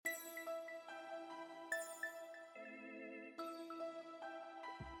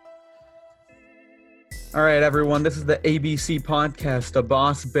All right, everyone. This is the ABC podcast, A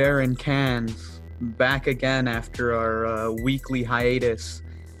Boss Bear in Cans, back again after our weekly hiatus.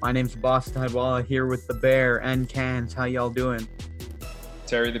 My name's Boss Tadwala here with the Bear and Cans. How y'all doing?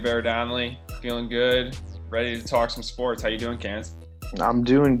 Terry the Bear Donnelly, feeling good, ready to talk some sports. How you doing, Cans? I'm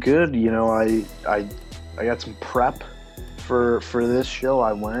doing good. I got some prep for this show.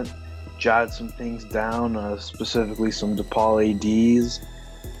 I went, jotted some things down, specifically some DePaul ADs.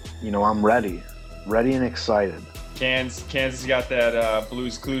 I'm ready and excited. Kansas got that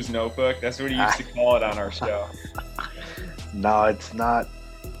Blues Clues notebook. That's what he used to call it on our show. No, it's not.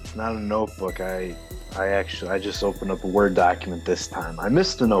 It's not a notebook. I just opened up a Word document this time. I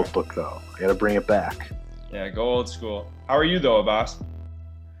missed the notebook though. I got to bring it back. Yeah, go old school. How are you though, boss?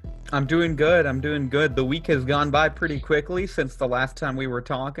 I'm doing good. The week has gone by pretty quickly since the last time we were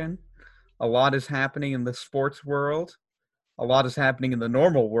talking. A lot is happening in the sports world. A lot is happening in the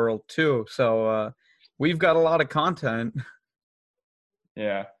normal world too. So we've got a lot of content.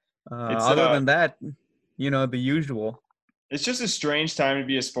 Yeah, Other than that, the usual. it's just a strange time to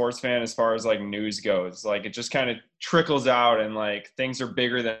be a sports fan as far as like news goes. Like it just kind of trickles out and like things are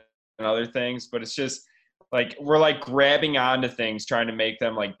bigger than other things, but it's just like we're like grabbing onto things trying to make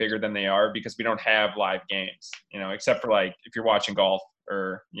them like bigger than they are because we don't have live games, except for like if you're watching golf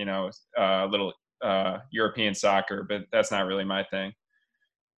or, a little European soccer, but that's not really my thing.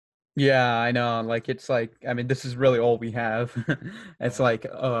 Yeah, I know. Like it's like I mean, this is really all we have. It's like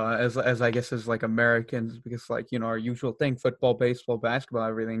as I guess as like Americans because like, our usual thing, football, baseball, basketball,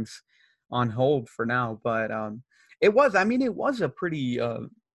 everything's on hold for now. But it was a pretty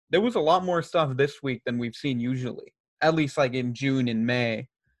there was a lot more stuff this week than we've seen usually. At least like in June and May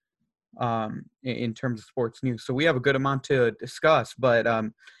in terms of sports news. So we have a good amount to discuss, but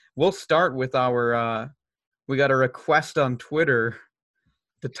we'll start with our we got a request on Twitter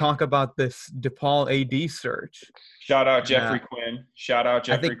to talk about this DePaul AD search. Shout out Uh, Jeffrey Quinn. Shout out I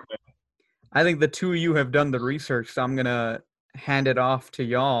Jeffrey think Quinn. I think the two of you have done the research, so I'm gonna hand it off to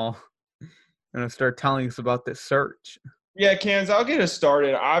y'all. I'm gonna start telling us about this search. Yeah, Cans, I'll get us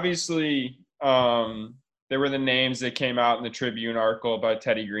started. Obviously, there were the names that came out in the Tribune article about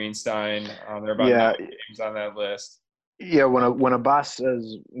Teddy Greenstein. There are about Yeah, 9 names on that list. yeah. When a boss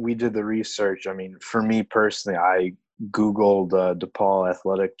says we did the research, I mean, for me personally, I Googled DePaul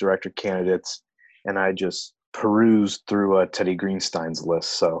athletic director candidates, and I just perused through Teddy Greenstein's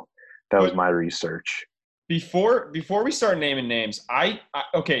list. So that was But my research. before we start naming names,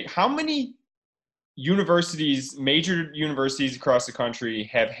 okay, how many major universities across the country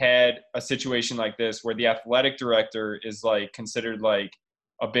have had a situation like this where the athletic director is like considered like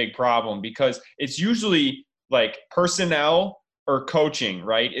a big problem? Because it's usually like personnel or coaching,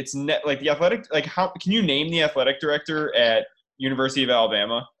 right? Like the athletic, like how can you name the athletic director at University of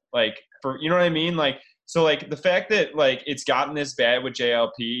Alabama? Like for, you know what I mean? Like, so like the fact that like it's gotten this bad with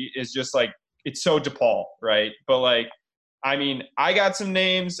JLP is just like, it's so DePaul, right? But like, I mean, I got some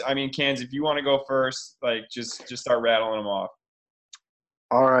names. I mean, Cans, if you want to go first, like just start rattling them off.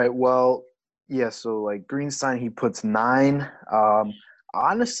 All right. Well, yeah. So like Greenstein, he puts 9.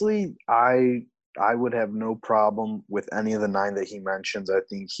 Honestly, I would have no problem with any of the 9 that he mentions. I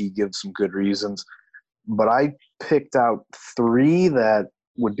think he gives some good reasons. But I picked out 3 that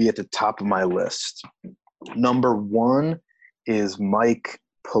would be at the top of my list. Number 1 is Mike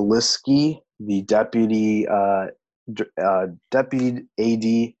Polisky, the deputy AD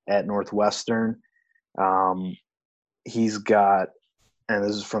at Northwestern. He's got, and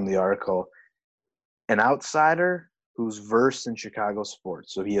this is from the article, an outsider who's versed in Chicago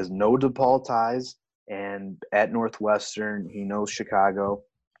sports. So he has no DePaul ties, and at Northwestern, he knows Chicago.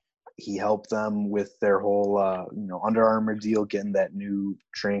 He helped them with their whole, Under Armour deal, getting that new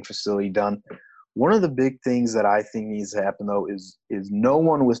training facility done. One of the big things that I think needs to happen, though, is no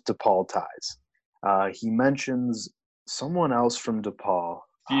one with DePaul ties. He mentions someone else from DePaul.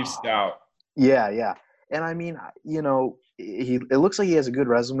 Steve Stout. Yeah. And I mean, it looks like he has a good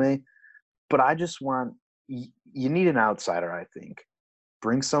resume, but I just want you need an outsider. I think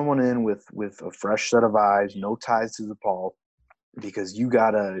bring someone in with a fresh set of eyes, no ties to DePaul, because you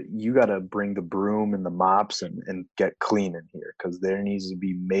gotta bring the broom and the mops and get clean in here because there needs to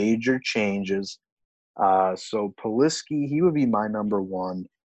be major changes. So Polisky, he would be my number 1.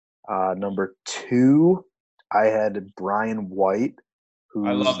 Number 2, I had Brian White,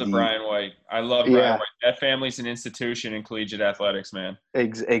 I love who's the the Brian White. I love Brian yeah. White. That family's an institution in collegiate athletics, man.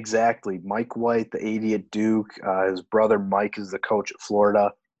 Exactly. Mike White, the AD at Duke. His brother Mike is the coach at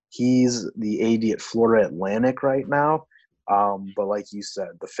Florida. He's the AD at Florida Atlantic right now. But like you said,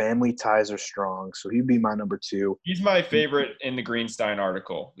 the family ties are strong, so he'd be my number 2. He's my favorite in the Greenstein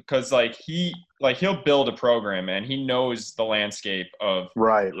article because he'll build a program, and he knows the landscape of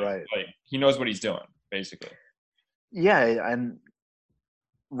Right. like he knows what he's doing basically. Yeah, and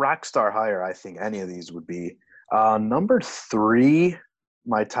rock star hire, I think any of these would be. Number 3,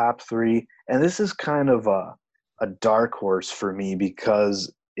 my top 3, and this is kind of a dark horse for me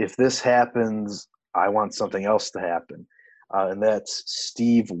because if this happens, I want something else to happen. And that's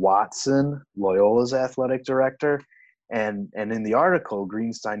Steve Watson, Loyola's athletic director. And in the article,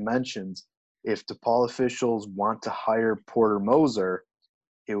 Greenstein mentions if DePaul officials want to hire Porter Moser,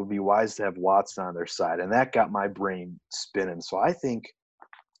 it would be wise to have Watson on their side. And that got my brain spinning. So I think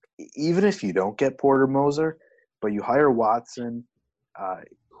even if you don't get Porter Moser, but you hire Watson,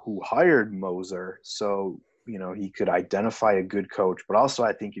 who hired Moser, so he could identify a good coach. But also,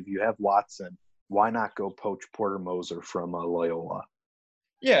 I think if you have Watson, why not go poach Porter Moser from Loyola?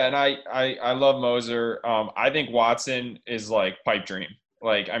 Yeah, and I love Moser. I think Watson is like pipe dream.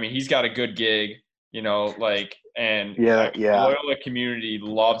 Like, I mean, he's got a good gig, and Yeah. the Loyola community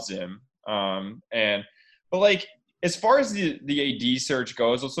loves him. But like as far as the AD search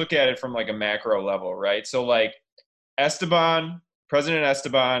goes, let's look at it from like a macro level, right? So like President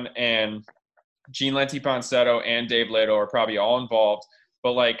Esteban, and Gene Lenti Ponsetto and Dave Leto are probably all involved.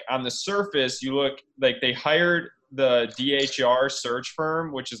 But like on the surface, you look like they hired the DHR search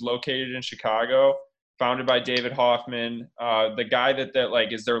firm, which is located in Chicago, founded by David Hoffman. The guy that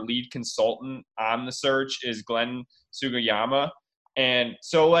like is their lead consultant on the search is Glenn Sugiyama. And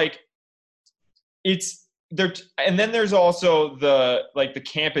so like it's there. And then there's also the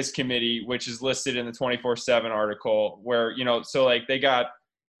campus committee, which is listed in the 24/7 article where, so like they got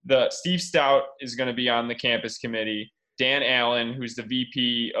Steve Stout is going to be on the campus committee. Dan Allen, who's the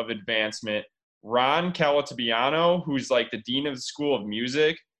VP of advancement, Ron Calatabiano, who's like the dean of the School of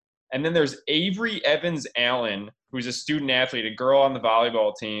Music, and then there's Avery Evans Allen, who's a student athlete, a girl on the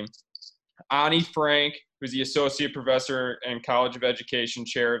volleyball team, Ani Frank, who's the associate professor and College of Education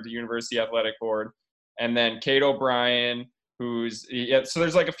chair of the University Athletic Board, and then Kate O'Brien, so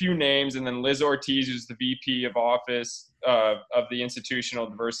there's like a few names, and then Liz Ortiz, who's the VP of Office of the Institutional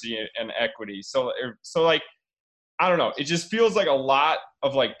Diversity and Equity. So like, I don't know. It just feels like a lot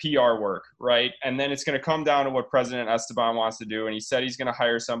of like PR work, right? And then it's going to come down to what President Esteban wants to do. And he said he's going to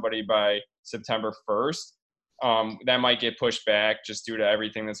hire somebody by September 1st. That might get pushed back just due to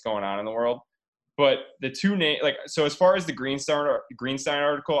everything that's going on in the world. But the two names, so as far as the Greenstein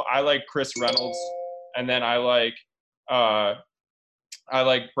article, I like Chris Reynolds, and then I like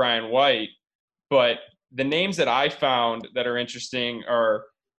Brian White. But the names that I found that are interesting are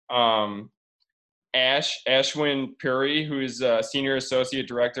Ashwin Puri, who is Senior Associate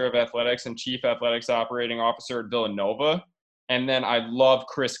Director of Athletics and Chief Athletics Operating Officer at Villanova. And then I love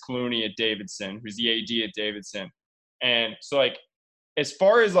Chris Clooney at Davidson, who's the AD at Davidson. And so, like, as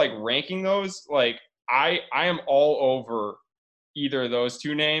far as, like, ranking those, like, I am all over either of those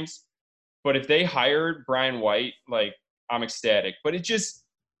two names. But if they hired Brian White, like, I'm ecstatic. But it just,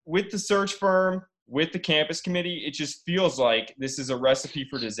 with the search firm, with the campus committee, it just feels like this is a recipe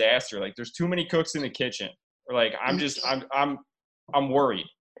for disaster. Like, there's too many cooks in the kitchen. Or like, I'm worried.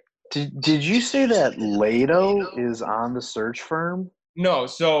 Did you say that Leto is on the search firm? No,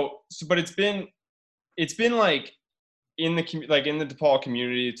 but it's been like in the DePaul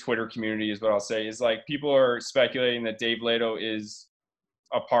community, Twitter community is what I'll say, is like people are speculating that Dave Leto is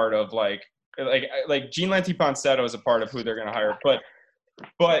a part of like Gene Lenti Ponsetto is a part of who they're going to hire.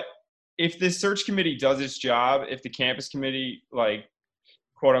 But if this search committee does its job, if the campus committee, like,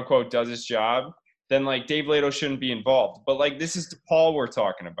 quote unquote, does its job, then like Dave Leto shouldn't be involved. But like, this is DePaul we're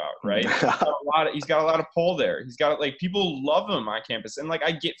talking about, right? He's got a lot of pull there. He's got, like, people love him on campus, and like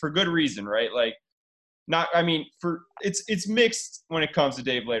I get, for good reason, right? Like, it's mixed when it comes to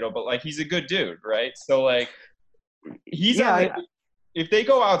Dave Leto, but like, he's a good dude, right? So like, if they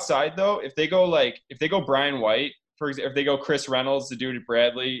go outside though, if they go Brian White, for example, if they go Chris Reynolds, the dude at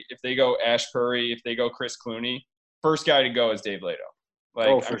Bradley, if they go Ash Puri, if they go Chris Clooney, first guy to go is Dave Leto.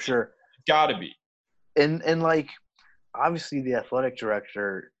 Like, for sure. Got to be. And like, obviously the athletic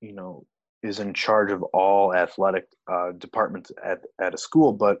director, is in charge of all athletic departments at a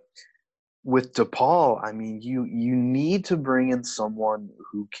school. But with DePaul, I mean, you need to bring in someone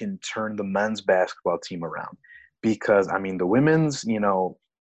who can turn the men's basketball team around, because I mean, the women's,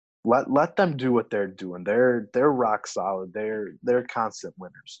 let them do what they're doing. They're rock solid. They're constant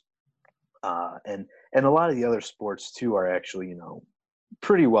winners. And a lot of the other sports too are actually,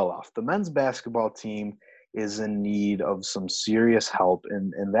 pretty well off. The men's basketball team is in need of some serious help,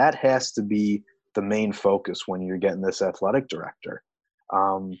 and that has to be the main focus when you're getting this athletic director.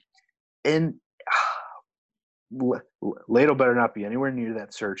 And Leto better not be anywhere near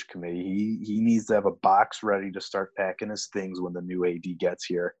that search committee. He needs to have a box ready to start packing his things when the new AD gets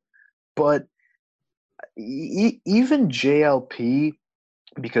here. But even JLP,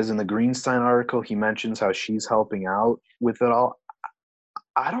 because in the Greenstein article he mentions how she's helping out with it all.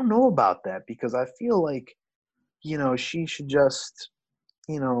 I don't know about that, because I feel like, she should just,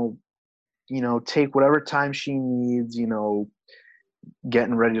 take whatever time she needs,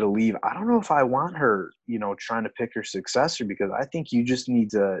 getting ready to leave. I don't know if I want her, trying to pick her successor, because I think you just need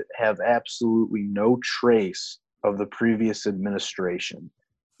to have absolutely no trace of the previous administration.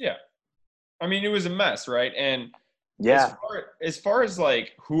 Yeah. I mean, it was a mess, right? And yeah, as far as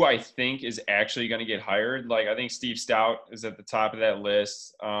like who I think is actually going to get hired, like I think Steve Stout is at the top of that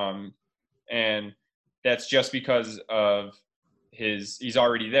list. And that's just because of he's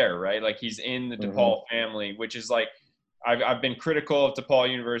already there, right? Like he's in the DePaul family, which is like, I've been critical of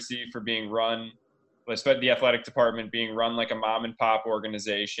DePaul University for being run, especially the athletic department being run like a mom and pop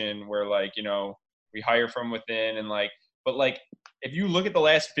organization where like, we hire from within and like, but like, if you look at the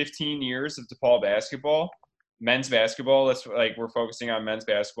last 15 years of DePaul basketball, men's basketball, that's like, we're focusing on men's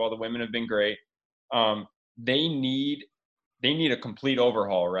basketball. The women have been great. They need a complete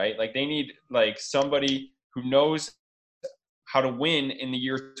overhaul, right? Like they need like somebody who knows how to win in the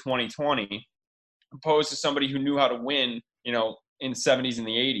year 2020 opposed to somebody who knew how to win, in the 70s and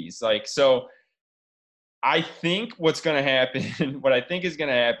the 80s. Like, so I think what's going to happen, what I think is going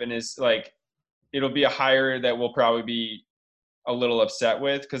to happen is like, it'll be a hire that we'll probably be a little upset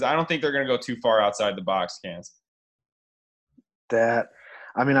with, because I don't think they're going to go too far outside the box, Cans. I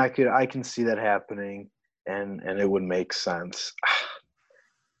can see that happening, and it would make sense.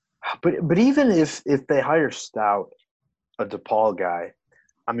 But even if they hire Stout, a DePaul guy,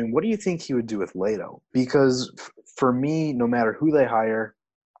 I mean, what do you think he would do with Leto? Because for me, no matter who they hire,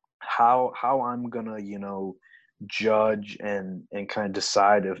 how I'm gonna judge and kind of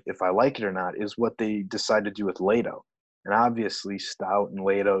decide if I like it or not is what they decide to do with Leto. And obviously, Stout and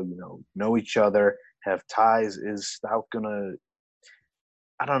Leto, know each other, have ties. Is Stout gonna,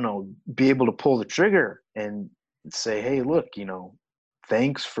 I don't know, be able to pull the trigger and say, hey, look,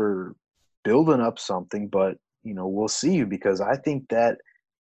 thanks for building up something, but we'll see you, because I think that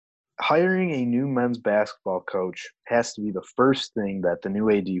hiring a new men's basketball coach has to be the first thing that the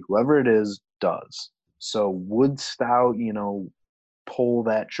new AD, whoever it is, does. So would Stout, pull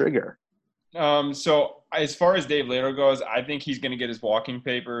that trigger? So as far as Dave Leto goes, I think he's going to get his walking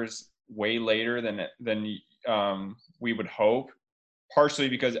papers way later than we would hope, partially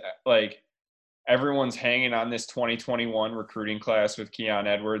because like everyone's hanging on this 2021 recruiting class with Keon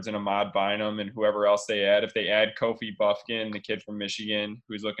Edwards and Ahmad Bynum and whoever else they add. If they add Kofi Buffkin, the kid from Michigan,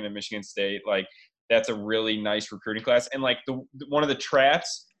 who's looking at Michigan State, like that's a really nice recruiting class. And like one of the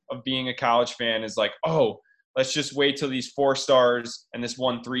traps of being a college fan is like, oh, let's just wait till these 4 stars and this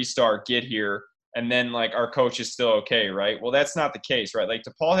 1 3-star get here, and then like our coach is still okay, right? Well, that's not the case, right? Like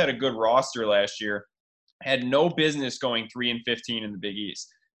DePaul had a good roster last year, had no business going 3-15 in the Big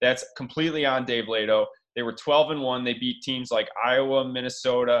East. That's completely on Dave Leto. They were 12-1. They beat teams like Iowa,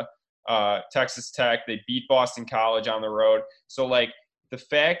 Minnesota, Texas Tech. They beat Boston College on the road. So like the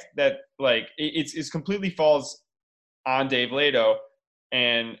fact that like it's completely falls on Dave Leto.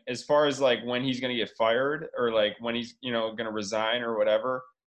 And as far as like when he's going to get fired or like when he's going to resign or whatever,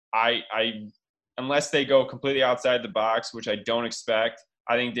 I unless they go completely outside the box, which I don't expect,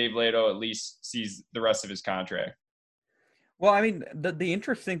 I think Dave Leto at least sees the rest of his contract. Well, I mean, the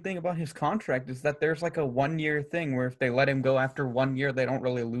interesting thing about his contract is that there's like a 1-year thing where if they let him go after 1 year, they don't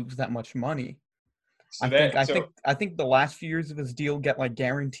really lose that much money. So I think the last few years of his deal get like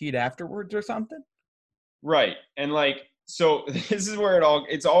guaranteed afterwards or something. Right. And like, so this is where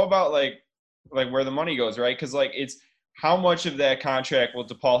it's all about like where the money goes, right? Because like it's how much of that contract will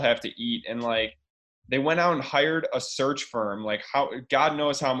DePaul have to eat, and like they went out and hired a search firm, like how God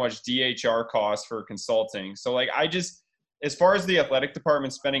knows how much DHR costs for consulting. So like as far as the athletic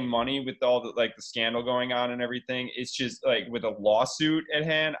department spending money with all the like the scandal going on and everything, it's just like with a lawsuit at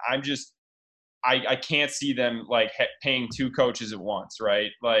hand, I can't see them like paying 2 coaches at once,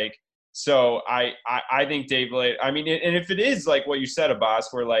 right? Like, so I think Dave Leto, I mean, and if it is like what you said, Abbas,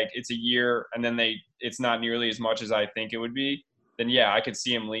 where like it's a year and then it's not nearly as much as I think it would be, then yeah, I could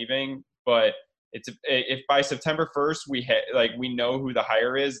see him leaving. But if by September 1st we know who the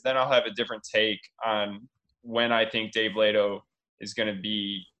hire is, then I'll have a different take on when I think Dave Leto is going to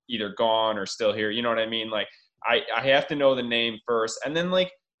be either gone or still here. You know what I mean? Like I have to know the name first, and then like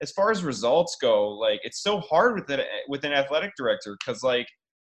as far as results go, like it's so hard with an athletic director because like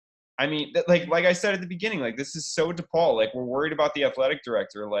I mean, like I said at the beginning, like this is so DePaul. Like we're worried about the athletic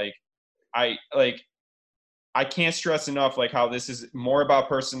director. I can't stress enough like how this is more about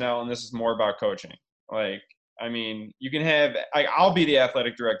personnel and this is more about coaching. Like, I mean, you can have I'll be the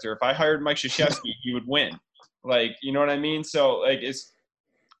athletic director. If I hired Mike Krzyzewski, he would win. Like, you know what I mean? So like it's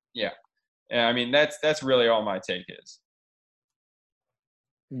yeah. Yeah, I mean that's really all my take is.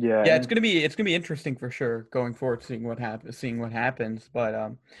 Yeah, Yeah, it's gonna be interesting for sure going forward, seeing what happens. But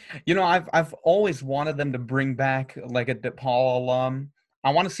I've always wanted them to bring back like a DePaul alum.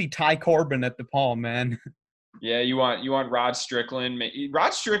 I want to see Ty Corbin at DePaul, man. Yeah, you want Rod Strickland.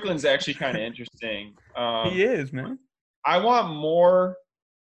 Rod Strickland's actually kind of interesting. He is, man. I want more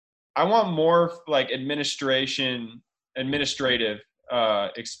like administrative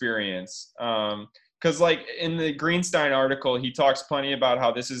experience. Because like in the Greenstein article, he talks plenty about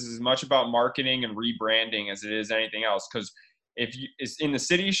how this is as much about marketing and rebranding as it is anything else. Because it's in the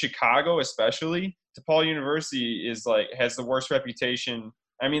city of Chicago, especially, DePaul University has the worst reputation.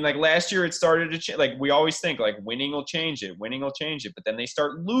 I mean, like last year it started to change. Like we always think like winning will change it, but then they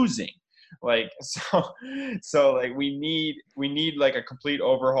start losing. Like so like we need like a complete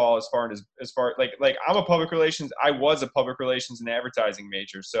overhaul as far like I was a public relations and advertising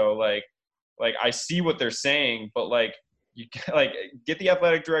major, so like I see what they're saying, but like you like get the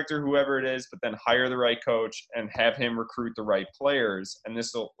athletic director, whoever it is, but then hire the right coach and have him recruit the right players, and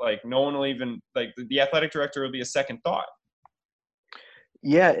this will like no one will even like the athletic director will be a second thought.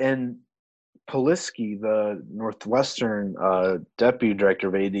 Yeah, and Polisky, the Northwestern deputy director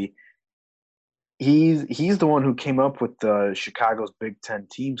of AD, he's the one who came up with the Chicago's Big Ten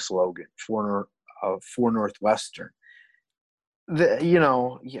team slogan for Northwestern. We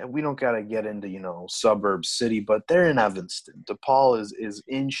don't got to get into suburb city, but they're in Evanston. DePaul is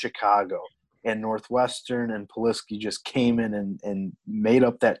in Chicago, and Northwestern and Polisky just came in and made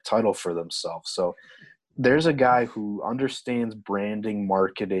up that title for themselves. So there's a guy who understands branding,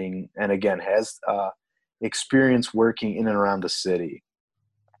 marketing, and again has experience working in and around the city.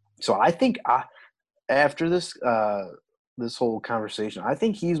 So I think after this whole conversation, I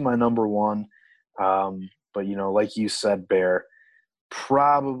think he's my number one. But like you said, Bear,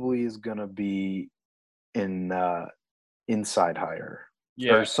 probably is going to be in inside hire,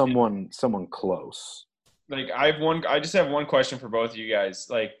 or someone close. Like I just have one question for both of you guys.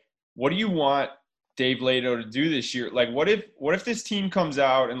 Like, what do you want Dave Leitao to do this year? Like, what if this team comes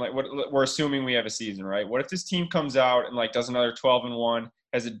out and like we're assuming we have a season, right? What if this team comes out and like does another 12-1,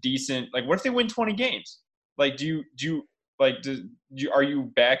 has a decent like? What if they win 20 games? Like, are you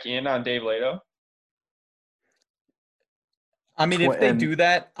back in on Dave Leitao? I mean, if they do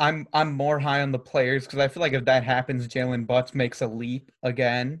that, I'm more high on the players because I feel like if that happens, Jalen Butts makes a leap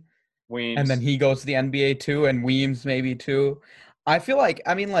again, Weems. And then he goes to the NBA too, and Weems maybe too. I feel like,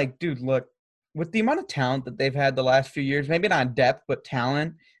 I mean, like, dude, look, with the amount of talent that they've had the last few years, maybe not depth, but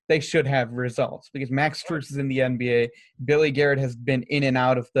talent, they should have results because Max Strus is in the NBA. Billy Garrett has been in and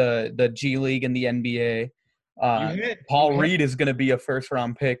out of the G League and the NBA. Paul Reed is going to be a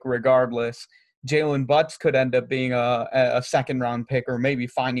first-round pick regardless. Jalen Butts could end up being a second-round pick or maybe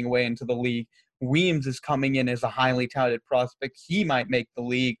finding a way into the league. Weems is coming in as a highly touted prospect. He might make the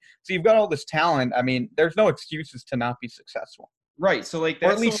league. So you've got all this talent. I mean, there's no excuses to not be successful. Right. So like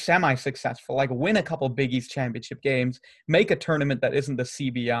or at least semi-successful. Like win a couple Big East championship games, make a tournament that isn't the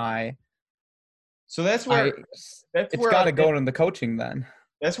CBI. So that's where it's got to go in the coaching then.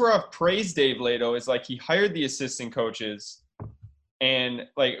 That's where I've praised Dave Leitao is like he hired the assistant coaches. And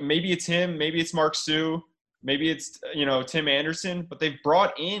like maybe it's him, maybe it's Mark Sue, maybe it's Tim Anderson, but they've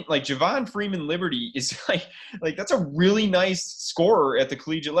brought in like Javon Freeman Liberty is like that's a really nice scorer at the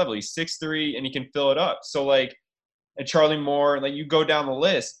collegiate level. He's 6'3" and he can fill it up. So like, and Charlie Moore, like you go down the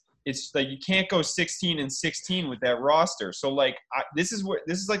list, it's like you can't go 16-16 with that roster. So like this is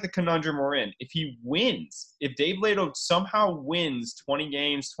like the conundrum we're in. If Dave Leitao somehow wins 20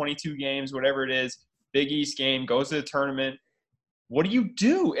 games, 22 games, whatever it is, Big East game, goes to the tournament. What do you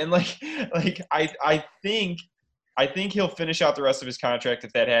do? And I think he'll finish out the rest of his contract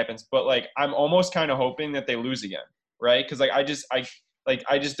if that happens. But like I'm almost kind of hoping that they lose again, right? Because like I just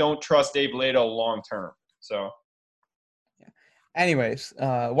don't trust Dave Leitao long term. So, yeah. Anyways,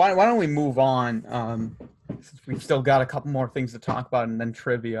 why don't we move on? Since we've still got a couple more things to talk about and then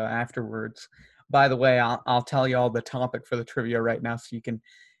trivia afterwards. By the way, I'll tell you all the topic for the trivia right now so you can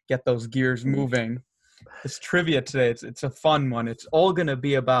get those gears moving. This trivia today, it's a fun one. It's all going to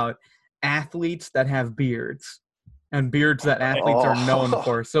be about athletes that have beards and beards that athletes are known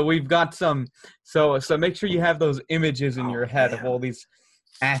for. So we've got some – so make sure you have those images in your head of all these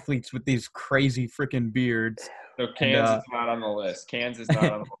athletes with these crazy freaking beards. So Kansas is not on the list. Kansas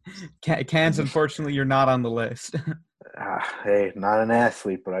not on the list. Cans, unfortunately, you're not on the list. Hey, not an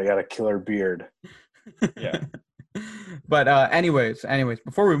athlete, but I got a killer beard. Yeah. But anyways,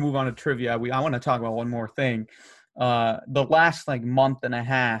 before we move on to trivia, I want to talk about one more thing. The last month and a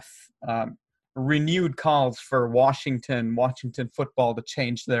half, renewed calls for Washington football to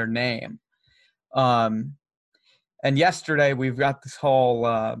change their name. And yesterday we've got this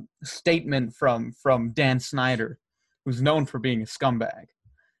whole statement from Dan Snyder, who's known for being a scumbag.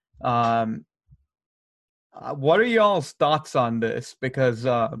 What are y'all's thoughts on this? Because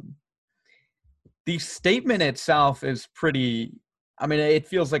the statement itself is pretty, it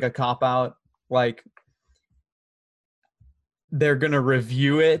feels like a cop-out. Like, they're going to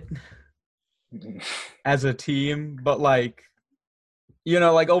review it as a team, but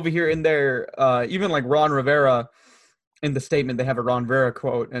over here in there, even Ron Rivera, in the statement, they have a Ron Rivera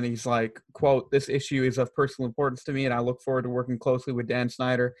quote, and he's like, quote, "This issue is of personal importance to me, and I look forward to working closely with Dan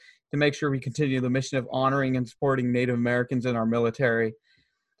Snyder to make sure we continue the mission of honoring and supporting Native Americans in our military."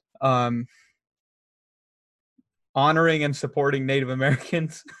 Honoring and supporting Native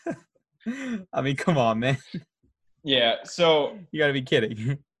Americans? Come on, man. Yeah, so you got to be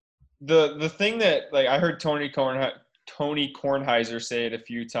kidding. The thing that I heard Tony Kornheiser say it a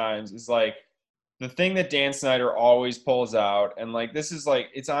few times is the thing that Dan Snyder always pulls out, and this is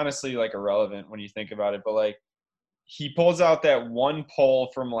it's honestly irrelevant when you think about it, but he pulls out that one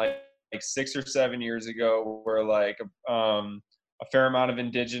poll from 6 or 7 years ago where a fair amount of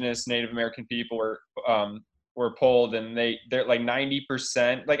indigenous Native American people were polled, and they're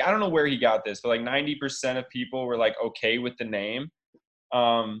 90%. I don't know where he got this, but 90% of people were okay with the name.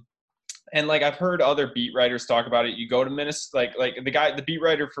 And I've heard other beat writers talk about it. You go to Minnesota, the beat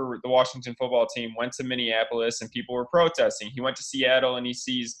writer for the Washington football team went to Minneapolis and people were protesting. He went to Seattle and he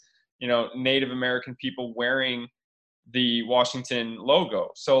sees, Native American people wearing the Washington logo.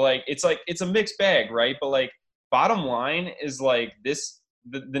 So it's a mixed bag, right? But bottom line is this,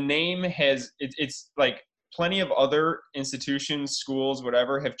 the name has, it's plenty of other institutions, schools,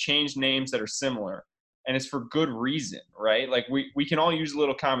 whatever, have changed names that are similar. And it's for good reason, right? We can all use a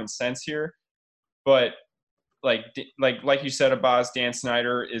little common sense here, but like you said, Abbas, Dan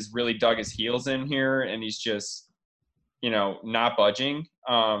Snyder is really dug his heels in here, and he's just, not budging.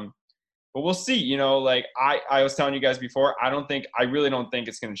 But we'll see. I was telling you guys before, I really don't think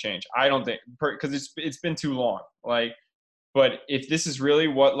it's going to change. I don't think, because it's been too long. But if this is really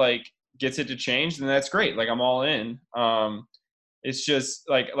what gets it to change, then that's great. I'm all in. It's just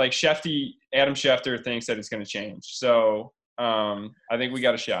Adam Schefter thinks that it's going to change. So I think we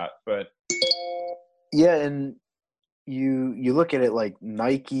got a shot, but yeah. And you look at it,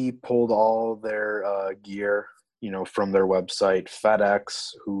 Nike pulled all their gear, from their website.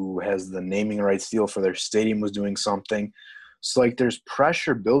 FedEx, who has the naming rights deal for their stadium, was doing something. So there's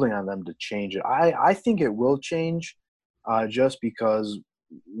pressure building on them to change it. I think it will change, just because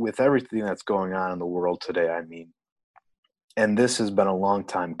with everything that's going on in the world today, and this has been a long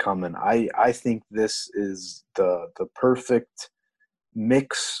time coming. I think this is the perfect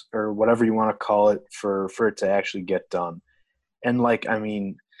mix, or whatever you want to call it, for it to actually get done. And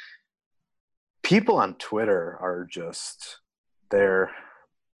people on Twitter are just, they're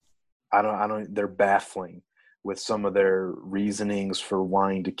baffling with some of their reasonings for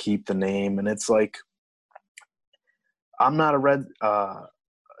wanting to keep the name. And it's I'm not a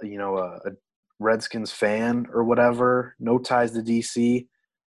Redskins fan or whatever, no ties to DC.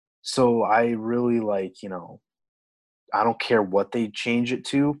 So I really I don't care what they change it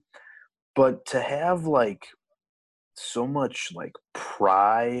to, but to have so much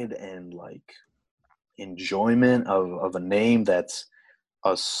pride and enjoyment of a name that's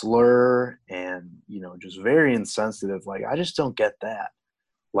a slur and, just very insensitive. I just don't get that.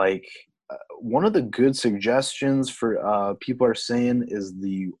 One of the good suggestions for people are saying is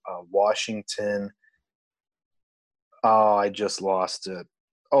the Washington. Oh, I just lost it.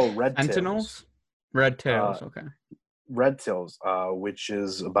 Oh, Red Sentinels? Red Tails, okay. Red Tails, which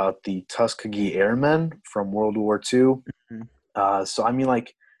is about the Tuskegee Airmen from World War II. Mm-hmm. So, I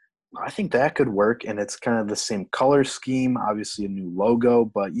think that could work, and it's kind of the same color scheme, obviously a new logo,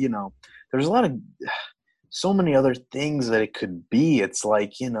 but, there's so many other things that it could be. It's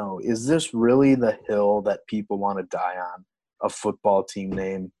is this really the hill that people want to die on, a football team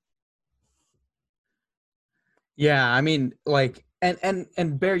name? Yeah, and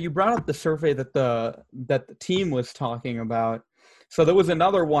Bear, you brought up the survey that the team was talking about. So there was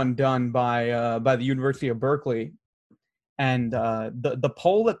another one done by the University of Berkeley, and the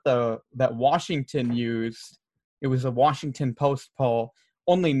poll that Washington used, it was a Washington Post poll,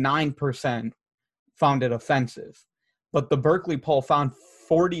 only 9% found it offensive. But the Berkeley poll found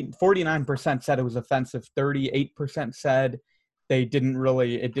 49% said it was offensive. 38% said it didn't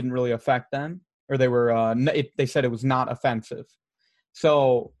really affect them, or they said it was not offensive.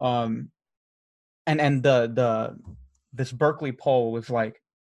 So, and this Berkeley poll was like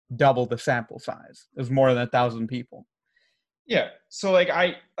double the sample size. It was more than 1,000 people. Yeah. So like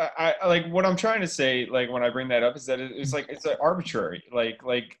I like what I'm trying to say, like when I bring that up, is that it's like it's like arbitrary.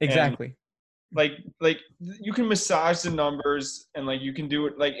 And Exactly. like you can massage the numbers and like you can do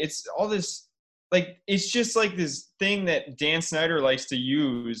it, like it's all this, like it's just like this thing that Dan Snyder likes to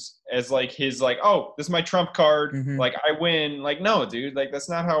use as like his like, oh, this is my trump card, like I win. Like, no, dude, like that's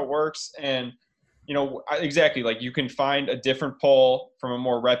not how it works. And exactly, like you can find a different poll from a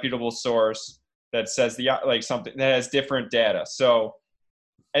more reputable source that says like something that has different data. So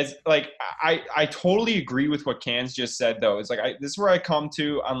as like I totally agree with what Cans just said, though. It's like this is where I come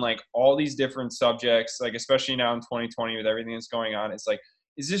to on like all these different subjects, like especially now in 2020 with everything that's going on. It's like,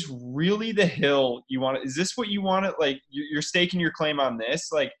 is this really the hill you want? Is this what you want? Like you're staking your claim on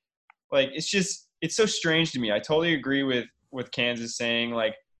this? Like it's so strange to me. I totally agree with Kansas saying,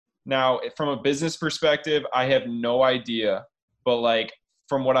 like, now from a business perspective, I have no idea, but like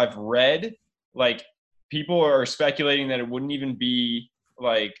from what I've read, like people are speculating that it wouldn't even be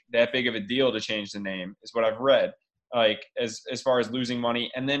like that big of a deal to change the name, is what I've read, like as far as losing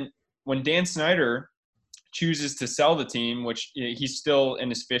money. And then when Dan Snyder chooses to sell the team, which he's still in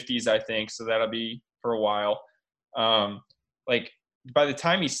his 50s, I think, so that'll be for a while. Like by the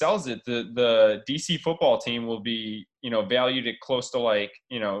time he sells it, the DC football team will be, valued at close to like,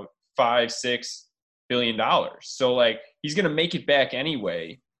 $5-6 billion. So like he's gonna make it back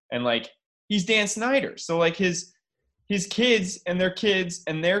anyway, and like he's Dan Snyder, so like his kids and their kids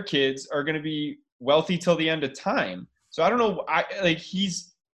and their kids are going to be wealthy till the end of time. So I don't know.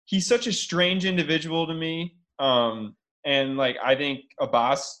 He's such a strange individual to me. And like, I think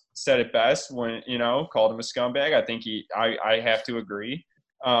Abbas said it best when, called him a scumbag. I think I have to agree.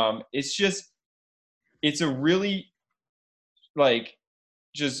 It's a really like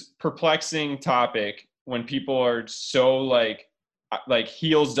just perplexing topic when people are so like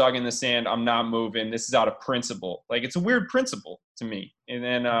heels dug in the sand. I'm not moving. This is out of principle. Like it's a weird principle to me. And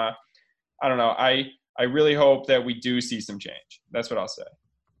then I don't know. I really hope that we do see some change. That's what I'll say.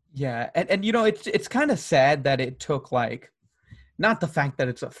 Yeah, and it's kind of sad that it took like, not the fact that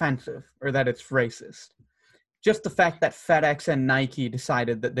it's offensive or that it's racist, just the fact that FedEx and Nike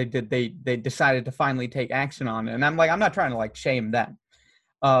decided that they decided to finally take action on it. And I'm not trying to like shame them,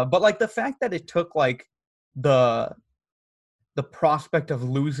 but like the fact that it took like the prospect of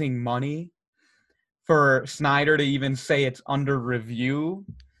losing money for Snyder to even say it's under review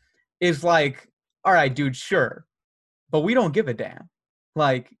is like, all right, dude, sure, but we don't give a damn.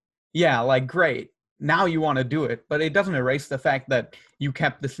 Like, yeah, like great. Now you want to do it, but it doesn't erase the fact that you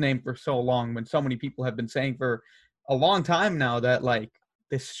kept this name for so long, when so many people have been saying for a long time now that like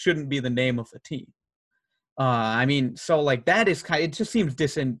this shouldn't be the name of a team. I mean, so like that is it just seems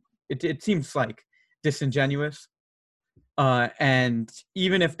it seems like disingenuous. And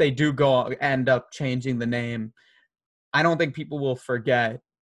even if they do end up changing the name, I don't think people will forget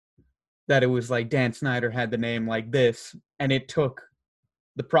that it was like Dan Snyder had the name like this, and it took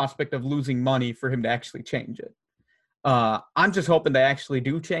the prospect of losing money for him to actually change it. I'm just hoping they actually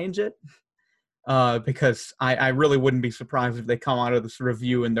do change it, because I really wouldn't be surprised if they come out of this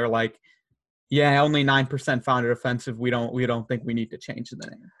review and they're like, yeah, only 9% found it offensive. We don't think we need to change the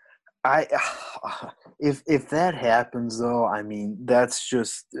name. If that happens though, I mean,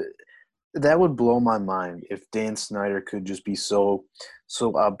 that would blow my mind if Dan Snyder could just be so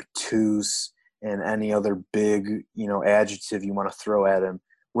obtuse and any other big, adjective you want to throw at him,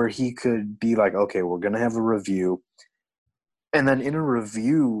 where he could be like, okay, we're going to have a review, and then in a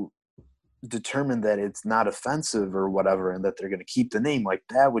review determine that it's not offensive or whatever, and that they're going to keep the name. Like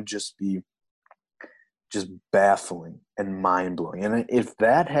that would just be just baffling and mind-blowing. And if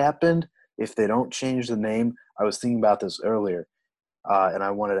that happened, if they don't change the name, I was thinking about this earlier, and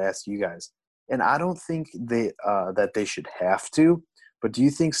I wanted to ask you guys, and I don't think that they should have to, but do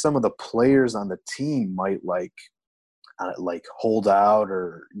you think some of the players on the team might like hold out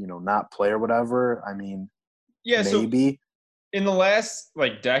or not play or whatever? I mean, yeah, maybe. So in the last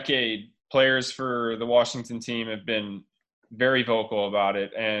like decade, players for the Washington team have been very vocal about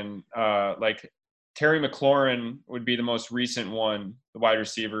it, and like Terry McLaurin would be the most recent one, the wide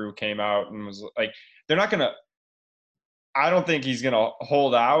receiver who came out and was like, they're not going to – I don't think he's going to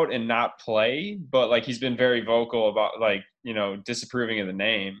hold out and not play, but like he's been very vocal about like, disapproving of the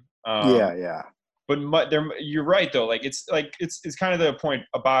name. Yeah. you're right though. Like it's kind of the point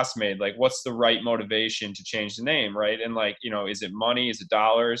Abbas made. Like, what's the right motivation to change the name, right? And like, is it money? Is it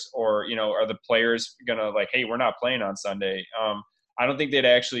dollars? Or are the players gonna like, hey, we're not playing on Sunday? I don't think they'd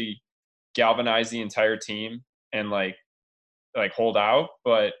actually galvanize the entire team and like hold out.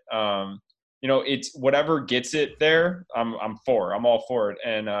 But it's whatever gets it there. I'm all for it.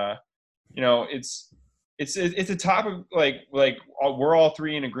 And it's a topic like we're all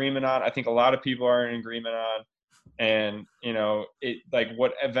three in agreement on. I think a lot of people are in agreement on, and it like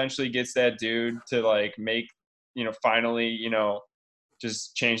what eventually gets that dude to like make finally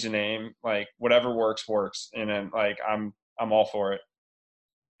just change the name. Like whatever works, and then like I'm all for it.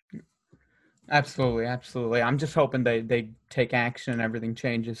 Absolutely. I'm just hoping they take action and everything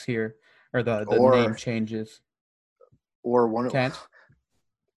changes here, or the name changes. Or one of Can't?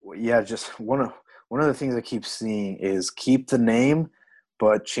 Yeah, just one of the things I keep seeing is keep the name,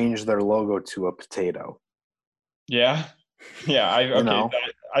 but change their logo to a potato. Yeah.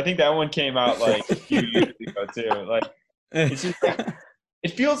 I think that one came out like a few years ago too. Like it's just like,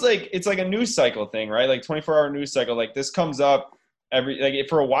 it feels like it's like a news cycle thing, right? Like 24-hour news cycle. Like this comes up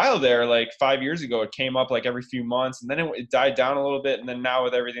for a while there, like 5 years ago, it came up like every few months, and then it died down a little bit, and then now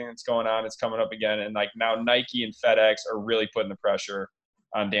with everything that's going on, it's coming up again. And like now Nike and FedEx are really putting the pressure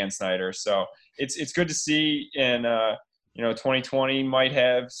on Dan Snyder. So it's good to see, and 2020 might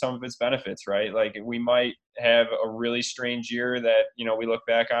have some of its benefits, right? Like we might have a really strange year that we look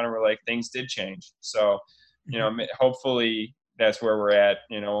back on and we're like, things did change. So hopefully that's where we're at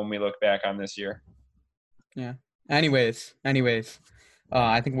when we look back on this year. Yeah. Anyways,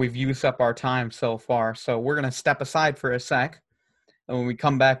 I think we've used up our time so far, so we're gonna step aside for a sec, and when we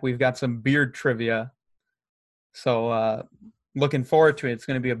come back, we've got some beard trivia. So looking forward to it. It's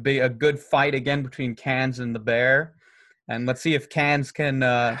gonna be a good fight again between Cans and the Bear, and let's see if Cans can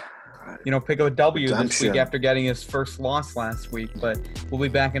pick up a W this week after getting his first loss last week. But we'll be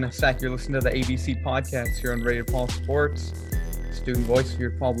back in a sec. You're listening to the ABC podcast here on Radio DePaul Sports, student voice of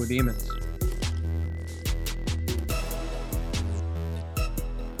your DePaul Blue Demons.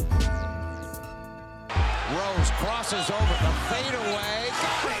 Crosses over the fadeaway.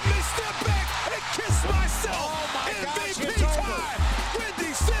 Let me step back and kiss myself. Oh my MVP time.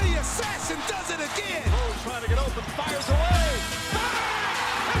 Windy City Assassin does it again. Rose trying to get open, fires away.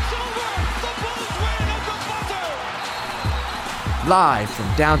 Bang! It's over. The Bulls win at the buzzer. Live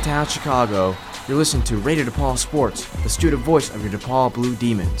from downtown Chicago, you're listening to Radio DePaul Sports, the student voice of your DePaul Blue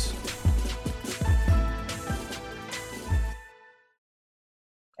Demons.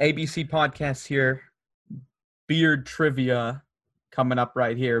 ABC podcast here. Beard trivia coming up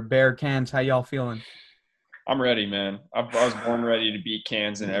right here. Bear, Cans, how y'all feeling? I'm ready, man. I was born ready to beat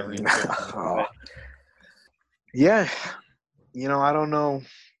Cans in every. Yeah, I don't know.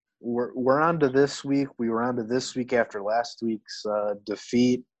 We're on to this week. We were on to this week after last week's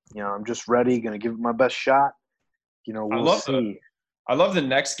defeat. I'm just ready. Going to give it my best shot. We'll see. I love the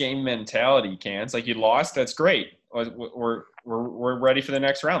next game mentality, Cans. Like you lost, that's great. We're ready for the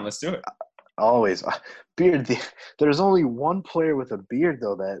next round. Let's do it. Always. Beard. There's only one player with a beard,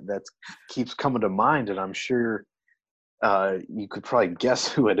 though, that keeps coming to mind, and I'm sure you could probably guess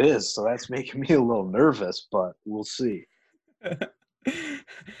who it is. So that's making me a little nervous, but we'll see. All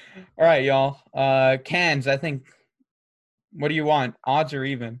right, y'all. Cans, I think, what do you want? Odds or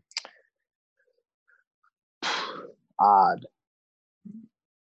even? Odd.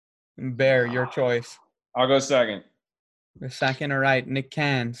 Bear, your choice. I'll go second. The second, all right. Nick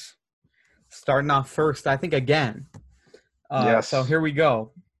Cans. Starting off first, I think, again. Yes. So here we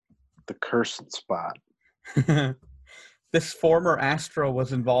go. The cursed spot. This former Astro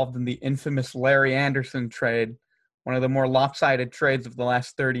was involved in the infamous Larry Anderson trade, one of the more lopsided trades of the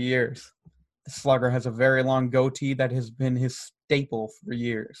last 30 years. The slugger has a very long goatee that has been his staple for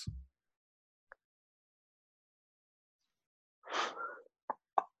years.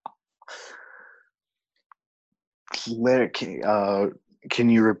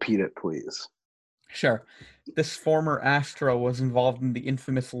 Can you repeat it, please? Sure. This former Astro was involved in the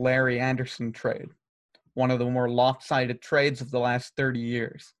infamous Larry Anderson trade, one of the more lopsided trades of the last 30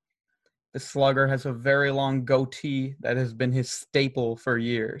 years. The slugger has a very long goatee that has been his staple for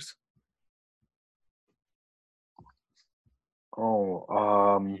years.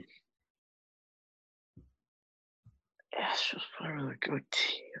 Astros player with a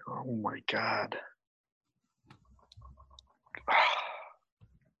goatee. Oh my God.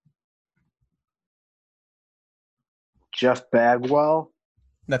 Jeff Bagwell.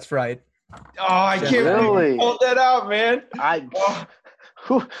 That's right. Oh, I can't really pull that out, man.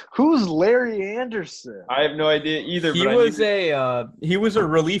 Who's Larry Anderson? I have no idea either. He but he was a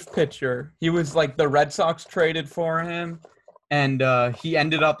relief pitcher. He was like the Red Sox traded for him, and he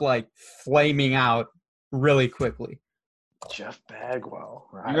ended up like flaming out really quickly. Jeff Bagwell.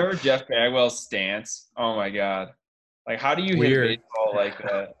 Right. You remember Jeff Bagwell's stance? Oh my god! Like, how do you Weird. hit baseball like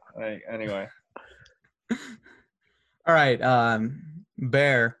that? Like, anyway. All right,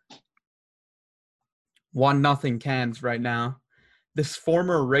 Bear. 1-0 Cans right now. This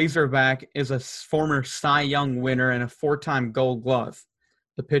former Razorback is a former Cy Young winner and a 4-time Gold Glove.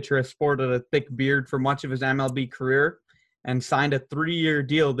 The pitcher has sported a thick beard for much of his MLB career and signed a 3-year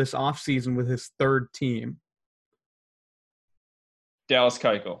deal this offseason with his third team. Dallas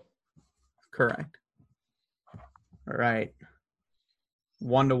Keuchel. Correct. All right.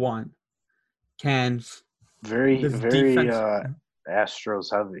 1-1. Cans. Very This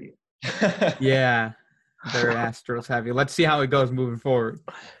Astros heavy. Yeah. Very Astros heavy. Let's see how it goes moving forward.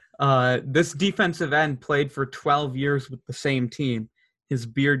 This defensive end played for 12 years with the same team. His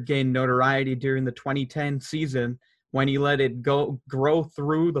beard gained notoriety during the 2010 season when he let it grow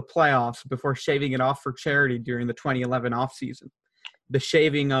through the playoffs before shaving it off for charity during the 2011 offseason. The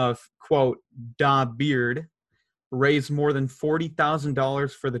shaving of, quote, "da beard" raised more than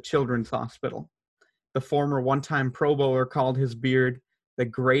 $40,000 for the Children's Hospital. The former one-time Pro Bowler called his beard the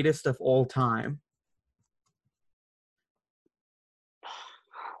greatest of all time.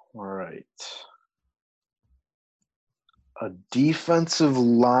 All right. A defensive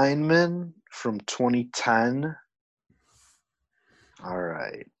lineman from 2010. All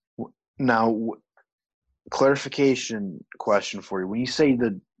right. Now, clarification question for you. When you say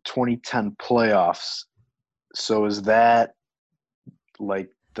the 2010 playoffs, so is that like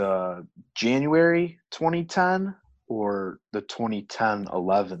the January 2010 or the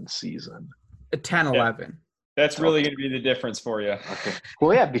 2010-11 season? 10-11. That's really going to be the difference for you. Okay.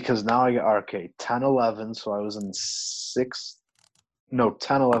 Well, yeah, because now I got 10-11. So I was in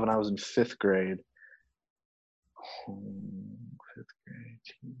 10-11. I was in 5th grade. 5th grade.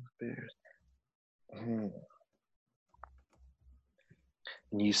 Team Bears. And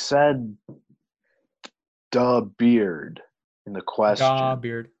you said "da beard" in the question. Da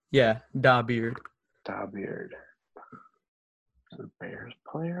beard. Yeah, da beard. Da beard. Is it a Bears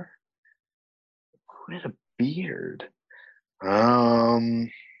player? Who had a beard?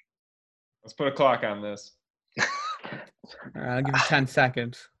 Let's put a clock on this. All right, I'll give you 10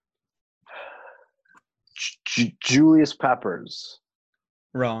 seconds. Julius Peppers.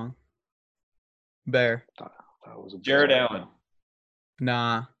 Wrong. Bear. That was a Jared bear. Allen.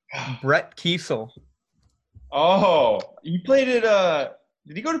 Nah. Brett Kiesel. Oh, he played at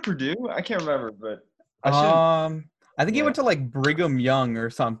did he go to Purdue? I can't remember, but I think he Yeah. went to like Brigham Young or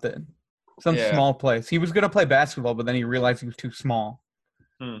something. Some Yeah. small place. He was going to play basketball, but then he realized he was too small.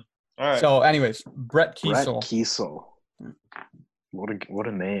 all right. So, anyways, Brett Brett Kiesel. Kiesel. What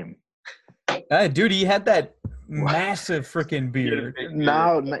a name. Dude, he had that massive freaking beard.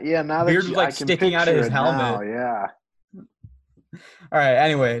 Now that Beard was, like, I can sticking out of picture his it now, helmet. yeah. All right,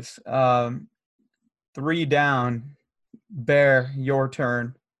 anyways, 3 down. Bear, your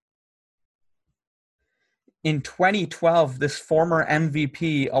turn. In 2012, this former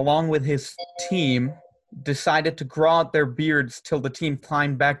MVP, along with his team, decided to grow out their beards till the team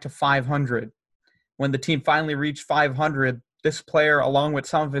climbed back to 500. When the team finally reached 500, this player, along with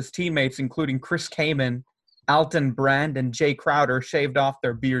some of his teammates, including Chris Kaman, Alton Brand, and Jay Crowder, shaved off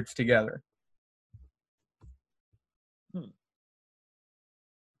their beards together.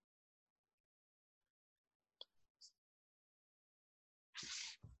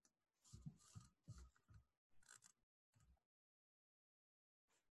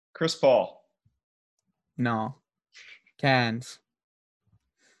 Chris Paul. No. Cans.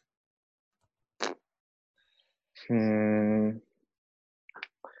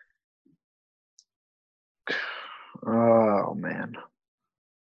 Oh man.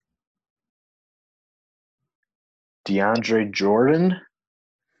 DeAndre Jordan.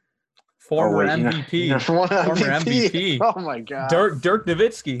 Former wait, MVP. Former Former MVP. Oh my god. Dirk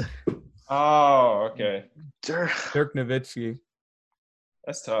Nowitzki. Oh, okay. Dirk. Dirk Nowitzki.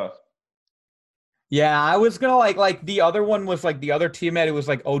 That's tough. Yeah, I was gonna like the other one was like the other teammate. It was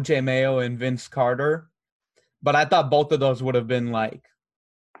like OJ Mayo and Vince Carter, but I thought both of those would have been like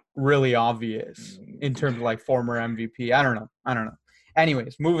really obvious in terms of like former MVP. I don't know.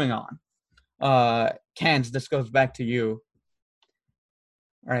 Anyways, moving on. Cans, this goes back to you.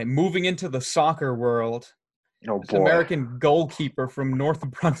 All right, moving into the soccer world. Oh This boy. American goalkeeper from North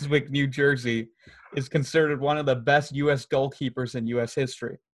Brunswick, New Jersey, is considered one of the best U.S. goalkeepers in U.S.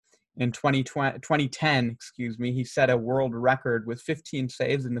 history. In 2010, he set a world record with 15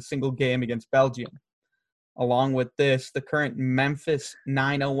 saves in a single game against Belgium. Along with this, the current Memphis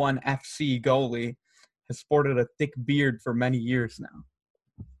 901 FC goalie has sported a thick beard for many years now.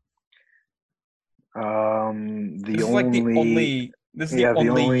 This is the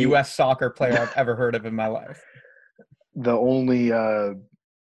only U.S. soccer player I've ever heard of in my life. The only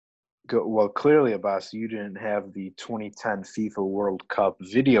clearly, Abbas, you didn't have the 2010 FIFA World Cup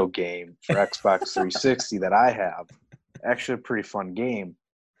video game for Xbox 360 that I have. Actually, a pretty fun game.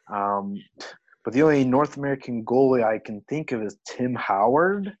 But the only North American goalie I can think of is Tim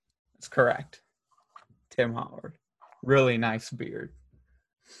Howard. That's correct. Tim Howard. Really nice beard.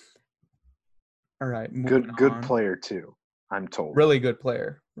 All right. Good player, too, I'm told. Really good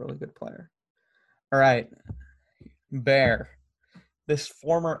player. Really good player. All right. Bear. This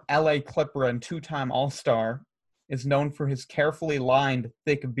former LA Clipper and two-time All-Star is known for his carefully lined,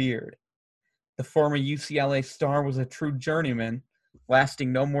 thick beard. The former UCLA star was a true journeyman,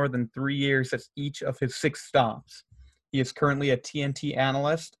 lasting no more than 3 years at each of his 6 stops. He is currently a TNT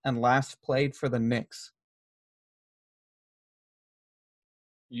analyst and last played for the Knicks.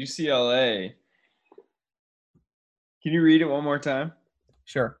 UCLA. Can you read it one more time?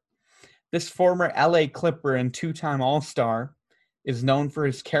 Sure. This former LA Clipper and two-time All-Star is known for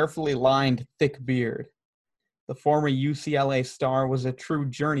his carefully lined, thick beard. The former UCLA star was a true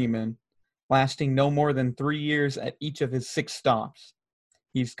journeyman, lasting no more than 3 years at each of his 6 stops.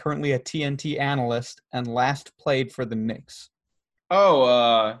 He's currently a TNT analyst and last played for the Knicks.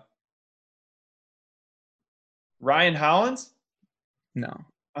 Oh, Ryan Hollins? No.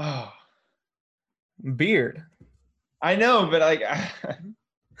 Oh. Beard. I know, but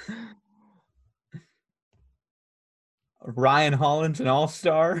Ryan Hollins, an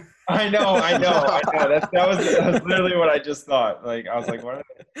all-star. I know. That was literally what I just thought. Like, I was like, what?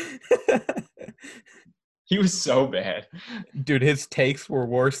 He was so bad. Dude, his takes were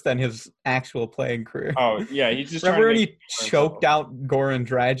worse than his actual playing career. Oh, yeah. He's just Remember when he choked out Goran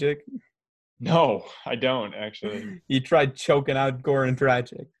Dragic? No, I don't, actually. He tried choking out Goran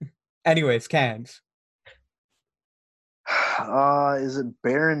Dragic. Anyways, Cans. Is it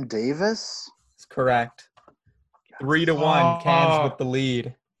Baron Davis? It's correct. 3-1, Cans with the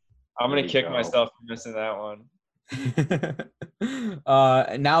lead. I'm going to kick myself for missing that one.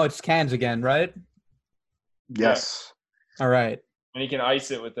 Now it's Cans again, right? Yes. Yeah. All right. And you can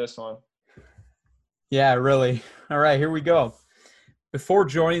ice it with this one. Yeah, really. All right, here we go. Before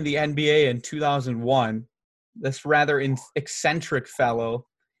joining the NBA in 2001, this rather eccentric fellow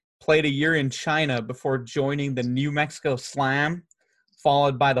played a year in China before joining the New Mexico Slam,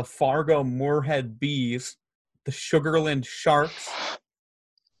 followed by the Fargo Moorhead Bees, the Sugarland Sharks,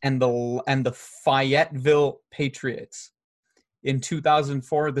 and the Fayetteville Patriots. In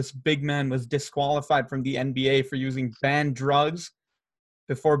 2004, this big man was disqualified from the NBA for using banned drugs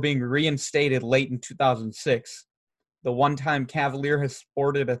before being reinstated late in 2006. The one-time Cavalier has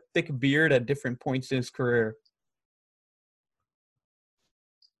sported a thick beard at different points in his career.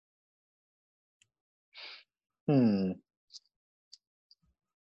 Man,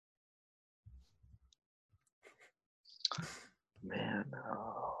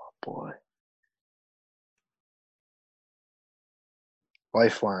 oh boy.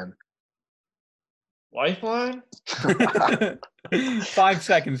 Lifeline. 5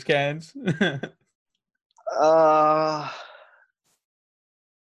 seconds, Cans.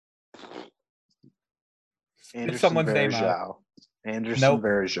 Anderson Varejao. Anderson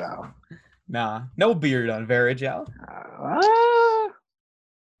Varejao. Nah, no beard on Varejao.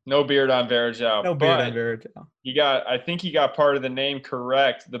 No beard on Varejao. No beard on Varejao. I think he got part of the name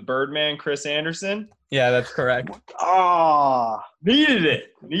correct. The Birdman, Chris Anderson. Yeah, that's correct. Needed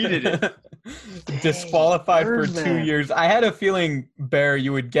it. Disqualified for 2 years. I had a feeling, Bear,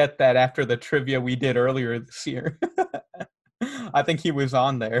 you would get that after the trivia we did earlier this year. I think he was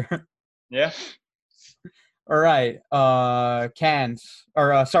on there. Yeah. All right. Bear.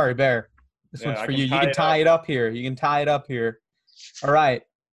 This one's for you. You can tie it up here. All right.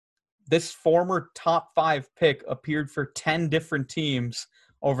 This former top 5 pick appeared for 10 different teams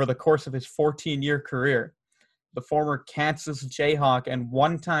over the course of his 14-year career. The former Kansas Jayhawk and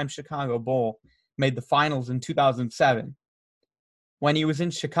one-time Chicago Bull made the finals in 2007. When he was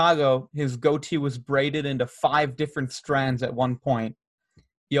in Chicago, his goatee was braided into 5 different strands at one point.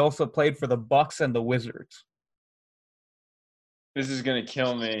 He also played for the Bucks and the Wizards. This is going to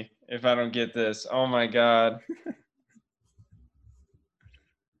kill me if I don't get this. Oh, my God.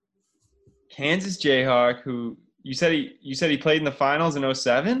 Kansas Jayhawk, who you said he played in the finals in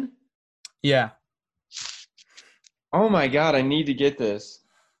 2007? Yeah. Oh, my God. I need to get this.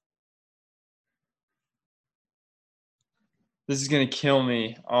 This is gonna kill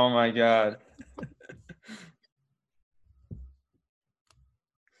me. Oh my god.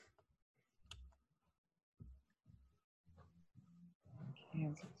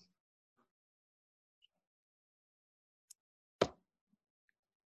 Kansas.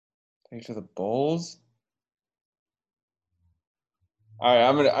 Thanks for the Bulls.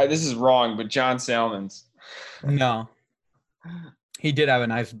 All right, this is wrong, but John Salmons. No. He did have a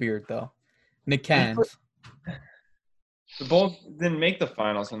nice beard, though. Nick Cans. The Bulls didn't make the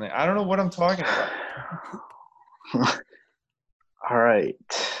finals when I don't know what I'm talking about. All right.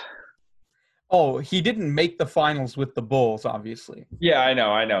 Oh, he didn't make the finals with the Bulls, obviously. Yeah, I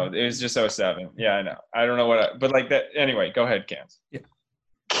know. It was just 07. Yeah, I know. I don't know but like that. Anyway, go ahead, Cans. Yeah.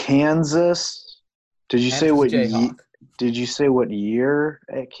 Kansas. Did you say Kansas what? Jayhawk. Did you say what year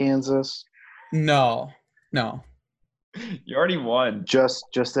at Kansas? No. You already won. Just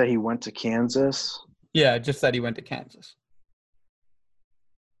that he went to Kansas. Yeah, just that he went to Kansas.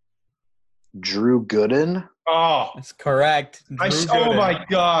 Drew Gooden. Oh, That's correct. oh Gooden. my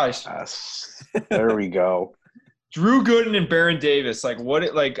gosh. Yes. There we go. Drew Gooden and Baron Davis. Like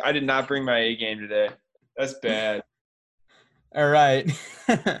what? Like I did not bring my A game today. That's bad. All right.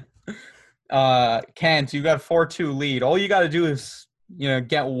 Cans, you got a 4-2 lead. All you got to do is,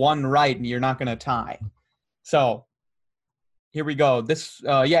 get one right, and you're not going to tie. So here we go. This,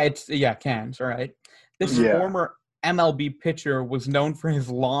 Cans. All right. This former MLB pitcher was known for his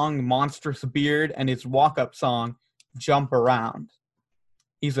long, monstrous beard and his walk-up song, "Jump Around."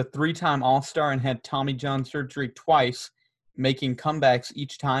 He's a 3-time All-Star and had Tommy John surgery twice, making comebacks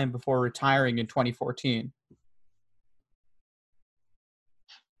each time before retiring in 2014.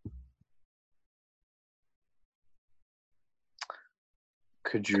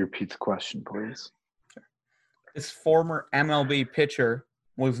 Could you repeat the question, please? This former MLB pitcher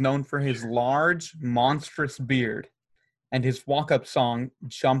was known for his large, monstrous beard and his walk-up song,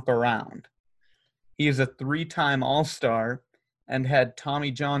 "Jump Around." He is a 3-time All-Star and had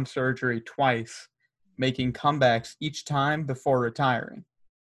Tommy John surgery twice, making comebacks each time before retiring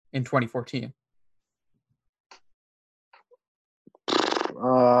in 2014.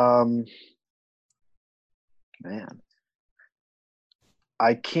 Man.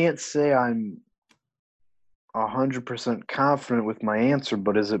 I can't say I'm 100% confident with my answer,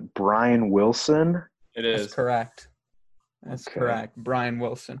 but is it Brian Wilson? It is. That's correct. That's Okay. correct. Brian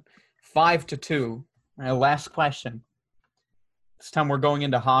Wilson. 5-2. All right, last question. This time we're going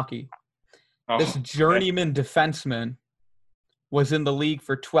into hockey. Oh, This journeyman defenseman was in the league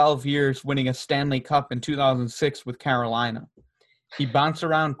for 12 years, winning a Stanley Cup in 2006 with Carolina. He bounced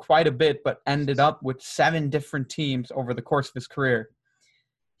around quite a bit, but ended up with 7 different teams over the course of his career.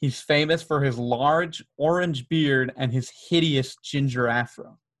 He's famous for his large orange beard and his hideous ginger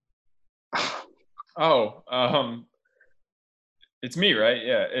afro. It's me, right?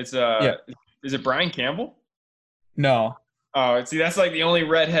 Yeah. It's Is it Brian Campbell? No. Oh, see, that's like the only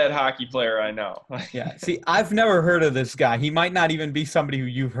redhead hockey player I know. Yeah. See, I've never heard of this guy. He might not even be somebody who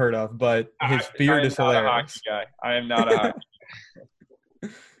you've heard of, but his beard is hilarious. I am not a hockey guy. I am not a hockey.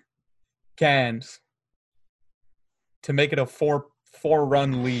 Cans. To make it a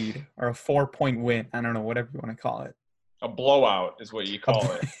four-run lead or a 4-point win. I don't know, whatever you want to call it. A blowout is what you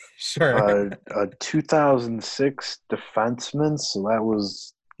call it. Sure. A 2006 defenseman, so that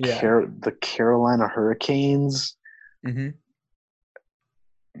was the Carolina Hurricanes. Mm-hmm.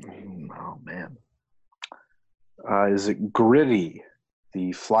 Oh, man. Is it Gritty,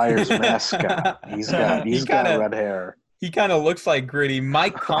 the Flyers mascot? He's got red hair. He kind of looks like Gritty.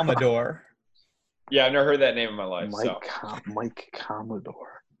 Mike Commodore. Yeah, I've never heard that name in my life. Mike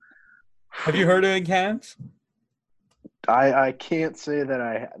Commodore. Have you heard of him, Cans? I can't say that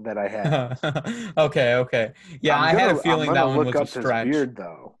I have. Okay. Yeah, I had a feeling that one was a stretch. His beard,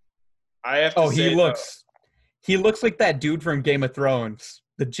 though. I have to say, he looks like that dude from Game of Thrones,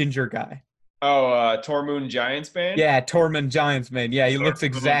 the ginger guy. Oh, Tormund Giantsbane? Yeah, Tormund Giantsbane. Yeah, he looks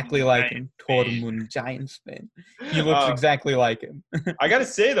exactly like him. Tormund Giantsbane. He looks exactly like him. I got to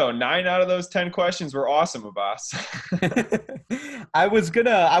say, though, 9 out of those 10 questions were awesome, Abbas. I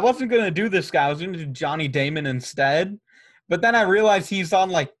wasn't gonna do this guy. I was gonna do Johnny Damon instead. But then I realized he's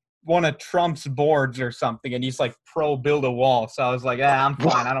on like one of Trump's boards or something, and he's like pro build a wall. So I was like, I'm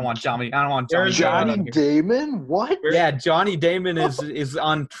fine. I don't want Johnny Damon? What? Yeah, Johnny Damon is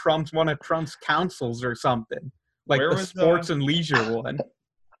on one of Trump's councils or something. Like the sports and leisure one.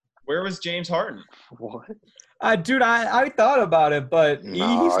 Where was James Harden? What? Dude, I thought about it, but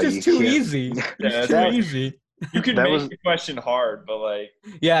he's just too easy. He's too easy. You can make the question hard, but like.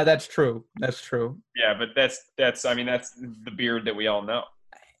 Yeah, that's true. That's true. Yeah, but that's the beard that we all know.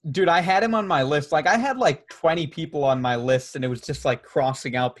 Dude, I had him on my list. Like, I had like 20 people on my list, and it was just like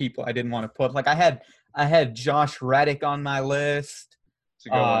crossing out people I didn't want to put. Like, I had Josh Reddick on my list. It's a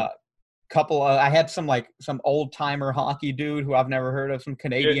good one. I had some old timer hockey dude who I've never heard of, some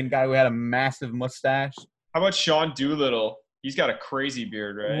Canadian guy who had a massive mustache. How about Sean Doolittle? He's got a crazy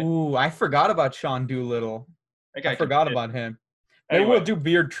beard, right? Ooh, I forgot about Sean Doolittle. I forgot about him. Maybe Anyway. we'll do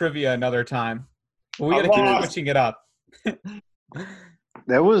beard trivia another time. But we got to keep switching it up.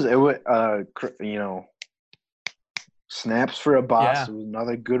 Snaps for a boss. Yeah. It was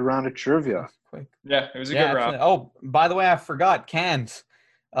another good round of trivia. Quick. Yeah, it was a good round. Oh, by the way, I forgot. Cans,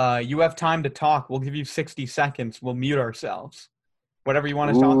 you have time to talk. We'll give you 60 seconds. We'll mute ourselves. Whatever you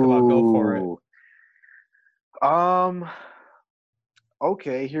want to talk about, go for it.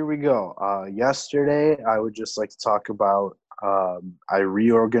 Okay, here we go. Yesterday, I would just like to talk about I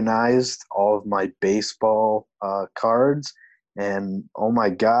reorganized all of my baseball cards, and oh my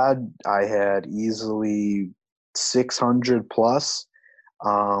God, I had easily 600 plus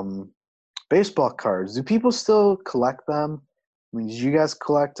baseball cards. Do people still collect them? I mean, did you guys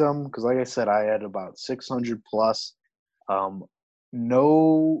collect them? Because like I said, I had about 600 plus.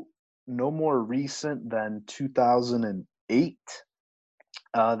 No more recent than 2008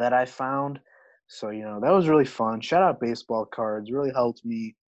 that I found. So, that was really fun. Shout out baseball cards. Really helped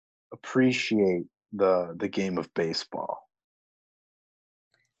me appreciate the game of baseball.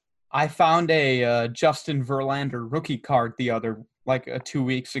 I found a Justin Verlander rookie card the other 2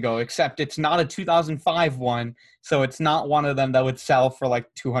 weeks ago, except it's not a 2005 one, so it's not one of them that would sell for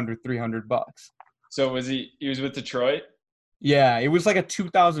like $200-$300. So he was with Detroit? Yeah, it was like a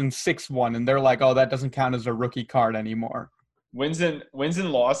 2006 one, and they're like, oh, that doesn't count as a rookie card anymore. Wins and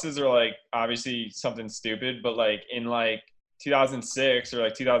losses are like obviously something stupid, but like in like 2006 or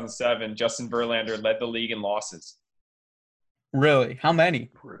like 2007, Justin Verlander led the league in losses. Really? How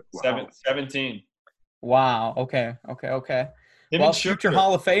many? Wow. 17. Wow. Okay. Him Well, and future Scherzer.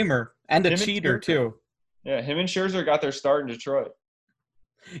 Hall of Famer and a Him and cheater Scherzer. too. Yeah, him and Scherzer got their start in Detroit.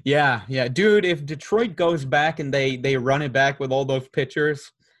 Yeah. Dude, if Detroit goes back and they run it back with all those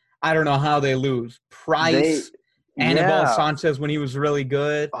pitchers, I don't know how they lose. Price, Anibal Sanchez when he was really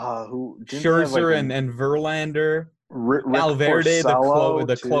good, Scherzer and Verlander, Valverde,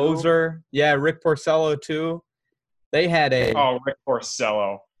 the closer. Yeah, Rick Porcello too. They had Rick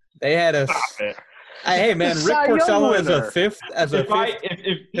Porcello. They had a. Stop it. Hey man, Rick Porcello as a fifth if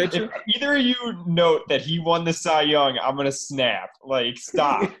either of you note that he won the Cy Young, I'm gonna snap. Like,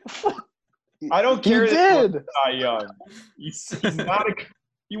 stop. I don't care. He that he won did. the Cy Young. He's not a.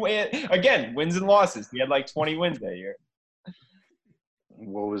 He again, wins and losses. He had like 20 wins that year.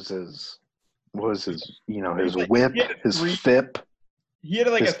 What was his his whip, his FIP? He had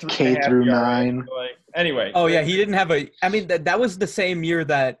like his a 3.5 K through ERA. 9. Anyway. Oh yeah, he didn't have a. I mean, that was the same year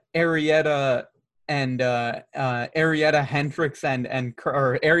that Arrieta and Arrieta Hendricks and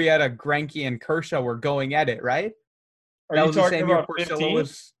Arrieta Greinke and Kershaw were going at it, right? Are that you was the talking same year about Porcello 15?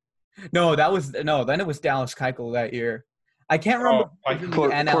 was. No, then it was Dallas Keuchel that year. I can't remember who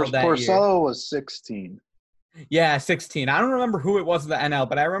was in the NL that year. Porcello was 16. Yeah, 16. I don't remember who it was in the NL,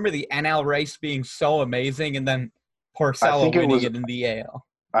 but I remember the NL race being so amazing, and then Porcello winning it in the AL.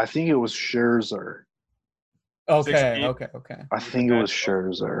 I think it was Scherzer. Okay. I think it was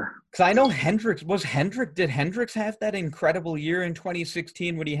Scherzer. Because I know did Hendricks have that incredible year in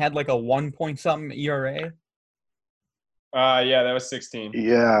 2016 when he had like a 1-point-something ERA? Yeah, that was 16.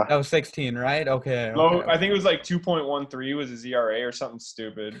 Yeah. That was 16, right? Okay. I think it was like 2.13 was his ERA or something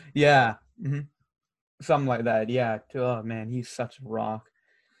stupid. Yeah. Mm-hmm. Something like that. Yeah. Oh, man, he's such a rock.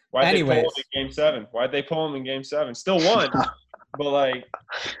 Why'd they pull him in Game 7? Why'd they pull him in Game 7? Still won. But like,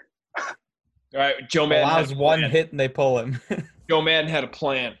 all right, Joe Madden allows one hit and they pull him. Joe Madden had a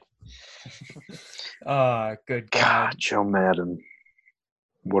plan. Good God. God, Joe Madden.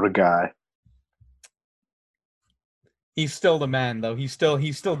 What a guy. He's still the man, though. He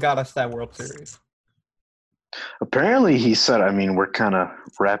still got us that World Series. Apparently, he said, I mean, we're kind of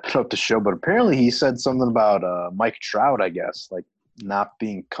wrapping up the show, but apparently he said something about Mike Trout, I guess, like not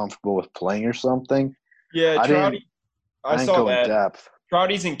being comfortable with playing or something. Yeah, Trout. I didn't saw go that. in depth.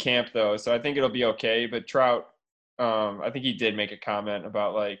 Trouty's in camp, though, so I think it'll be okay. But Trout, I think he did make a comment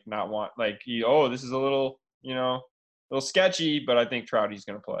about, like, this is a little, little sketchy, but I think Trouty's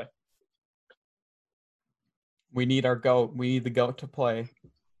going to play. We need our GOAT. We need the GOAT to play.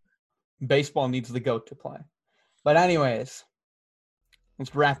 Baseball needs the GOAT to play. But anyways,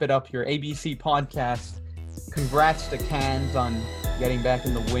 let's wrap it up here. ABC Podcast. Congrats to Cans on getting back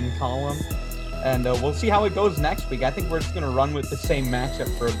in the win column. And we'll see how it goes next week. I think we're just going to run with the same matchup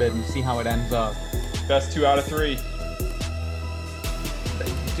for a bit and see how it ends up. Best 2 out of 3.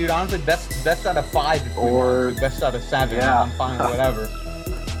 Dude, honestly, best out of 5 if we Or- want to. Best out of 7. Yeah. I'm fine with whatever.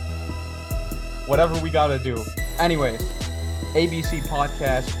 Whatever we gotta do. Anyways, ABC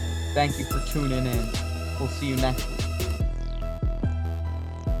Podcast, thank you for tuning in. We'll see you next week.